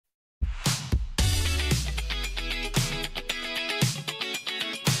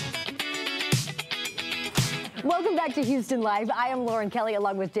Welcome back to Houston Live. I am Lauren Kelly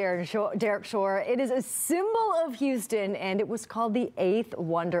along with Derrick Shore. It is a symbol of Houston, and it was called the 8th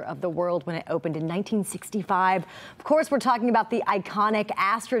wonder of the world when it opened in 1965. Of course, we're talking about the iconic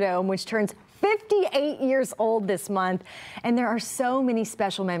Astrodome, which turns 58 years old this month, and there are so many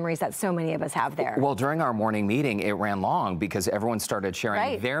special memories that so many of us have there. Well, during our morning meeting, it ran long because everyone started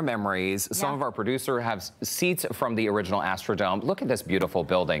sharing their memories. Some of our producers have seats from the original Astrodome. Look at this beautiful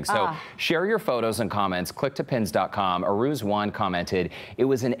building. So share your photos and comments. Click2pins.com. Aruz1 commented, "It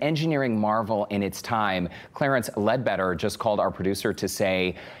was an engineering marvel in its time." Clarence Ledbetter just called our producer to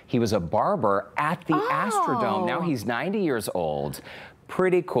say he was a barber at the Astrodome. Now he's 90 years old.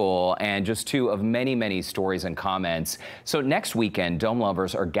 Pretty cool, and just two of many, many stories and comments. So next weekend, Dome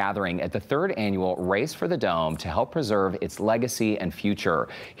lovers are gathering at the 3rd annual Race for the Dome to help preserve its legacy and future.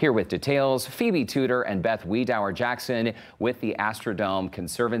 Here with details, Phoebe Tudor and Beth Wiedauer-Jackson with the Astrodome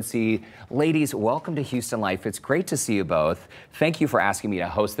Conservancy. Ladies, welcome to Houston Life. It's great to see you both. Thank you for asking me to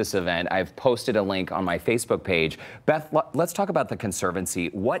host this event. I've posted a link on my Facebook page. Beth, let's talk about the Conservancy.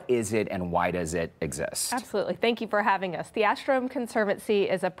 What is it and why does it exist? Absolutely. Thank you for having us. The Astrodome Conservancy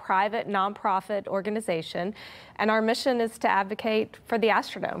is a private nonprofit organization, and our mission is to advocate for the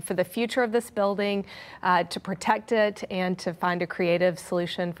Astrodome, for the future of this building, to protect it, and to find a creative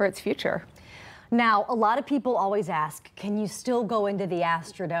solution for its future. Now, a lot of people always ask, can you still go into the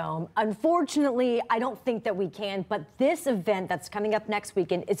Astrodome? Unfortunately, I don't think that we can, but this event that's coming up next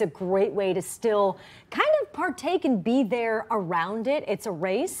weekend is a great way to still kind of partake and be there around it. It's a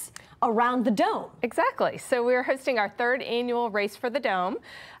race around the dome. Exactly. So we're hosting our 3rd annual Race for the Dome,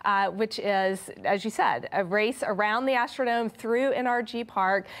 which is, as you said, a race around the Astrodome through NRG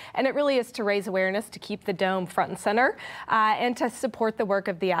Park. And it really is to raise awareness, to keep the dome front and center, and to support the work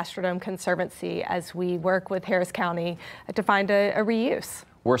of the Astrodome Conservancy as we work with Harris County to find a reuse.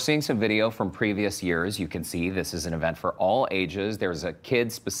 We're seeing some video from previous years. You can see this is an event for all ages. There's a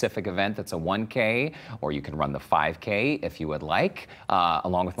kid-specific event that's a 1K, or you can run the 5K if you would like.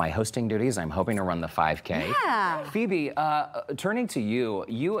 Along with my hosting duties, I'm hoping to run the 5K. Yeah. Phoebe, turning to you,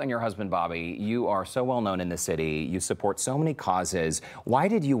 you and your husband Bobby, you are so well known in the city. You support so many causes. Why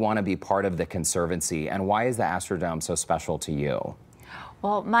did you want to be part of the Conservancy, and why is the Astrodome so special to you?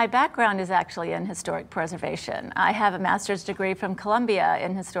 Well, my background is actually in historic preservation. I have a master's degree from Columbia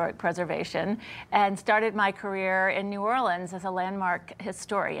in historic preservation and started my career in New Orleans as a landmark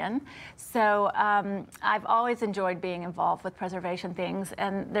historian. So I've always enjoyed being involved with preservation things,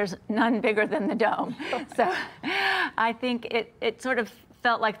 and there's none bigger than the dome. So I think it sort of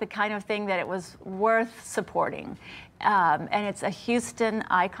felt like the kind of thing that it was worth supporting. And it's a Houston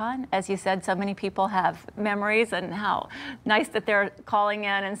icon. As you said, so many people have memories, and how nice that they're calling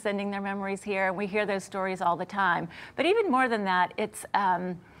in and sending their memories here. And we hear those stories all the time. But even more than that, it's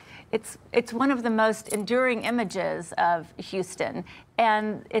one of the most enduring images of Houston,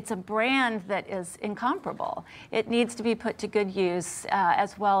 and it's a brand that is incomparable. It needs to be put to good use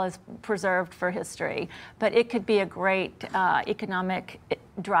as well as preserved for history. But it could be a great economic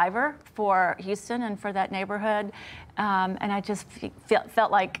driver for Houston and for that neighborhood. And I just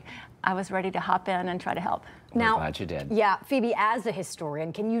felt like I was ready to hop in and try to help. Now, glad you did. Yeah, Phoebe, as a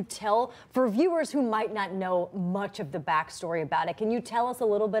historian, can you tell, for viewers who might not know much of the backstory about it, can you tell us a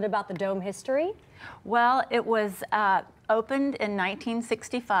little bit about the dome history? Well, it was opened in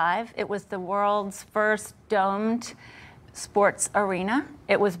 1965. It was the world's first domed sports arena.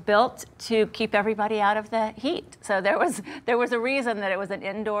 It was built to keep everybody out of the heat. So there was a reason that it was an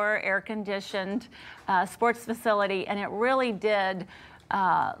indoor, air-conditioned sports facility, and it really did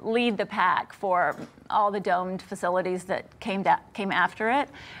lead the pack for all the domed facilities that came after it.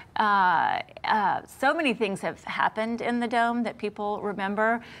 So many things have happened in the dome that people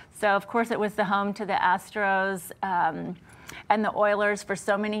remember. So of course it was the home to the Astros and the Oilers for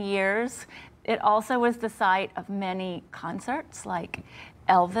so many years. It also was the site of many concerts like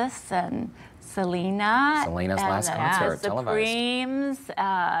Elvis and Selena's last concert, Supremes,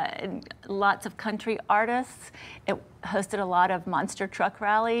 lots of country artists. It hosted a lot of monster truck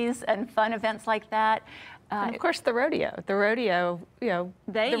rallies and fun events like that. And of course, the rodeo. The rodeo, you know,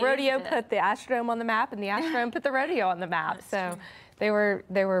 the rodeo put the Astrodome on the map, and the Astrodome put the rodeo on the map. That's so. True. They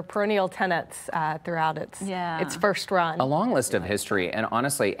were perennial tenants throughout its first run. A long list of history, and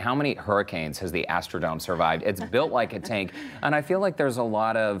honestly, how many hurricanes has the Astrodome survived? It's built like a tank, and I feel like there's a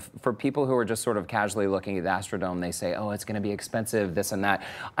lot of, for people who are just sort of casually looking at the Astrodome, they say, oh, it's going to be expensive, this and that.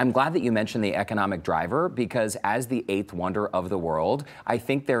 I'm glad that you mentioned the economic driver, because as the 8th wonder of the world, I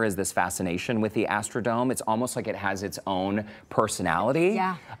think there is this fascination with the Astrodome. It's almost like it has its own personality.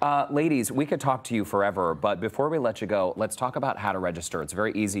 Yeah. Ladies, we could talk to you forever, but before we let you go, let's talk about how to register register. It's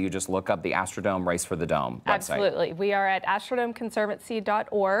very easy. You just look up the Astrodome Race for the Dome website. Absolutely. We are at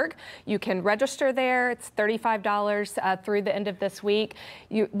astrodomeconservancy.org. You can register there. It's $35 through the end of this week.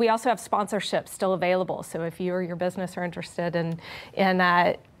 We also have sponsorships still available. So if you or your business are interested in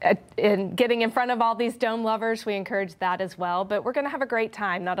getting in front of all these dome lovers, we encourage that as well. But we're going to have a great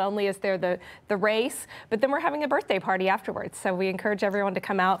time. Not only is there the race, but then we're having a birthday party afterwards. So we encourage everyone to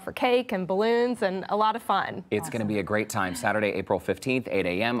come out for cake and balloons and a lot of fun. It's going to be a great time. Saturday, April 15th, 8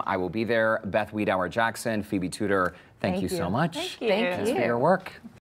 a.m. I will be there. Beth Wiedauer Jackson, Phoebe Tudor, thank you so much. Thank you. Thanks for your work.